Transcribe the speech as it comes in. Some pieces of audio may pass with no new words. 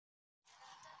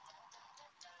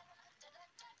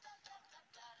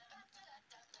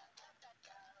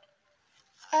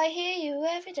I hear you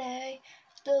every day.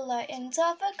 The lightens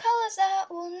of the colors that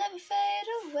will never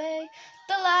fade away.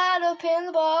 The light up in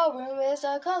the ballroom is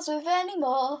not comes with any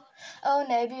more. Oh,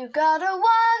 neighbor, you got a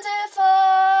wonderful.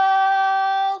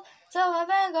 So I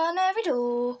bang on every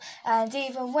door, and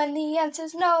even when the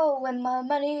answer's no, when my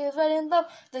money is running low,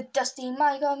 the dusty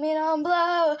mic come in on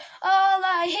blow. All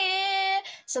I hear,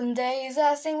 some days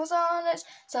I sing what's on it,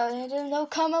 so there's no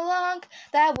come along.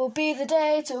 That will be the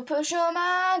day to push your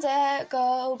mind and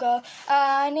go, go.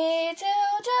 I need to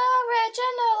the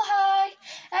original high,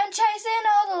 and chasing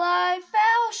all the light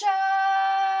fell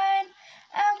shine.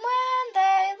 And when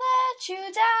they let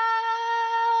you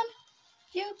down,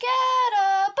 you get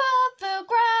above the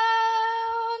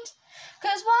ground.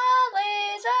 'Cause one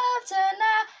leads up to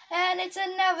now, and it's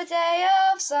another day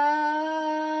of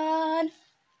sun.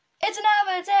 It's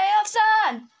another day of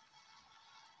sun.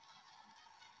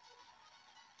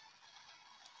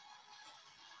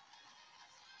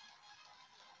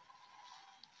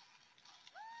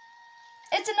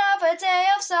 It's another day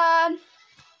of sun.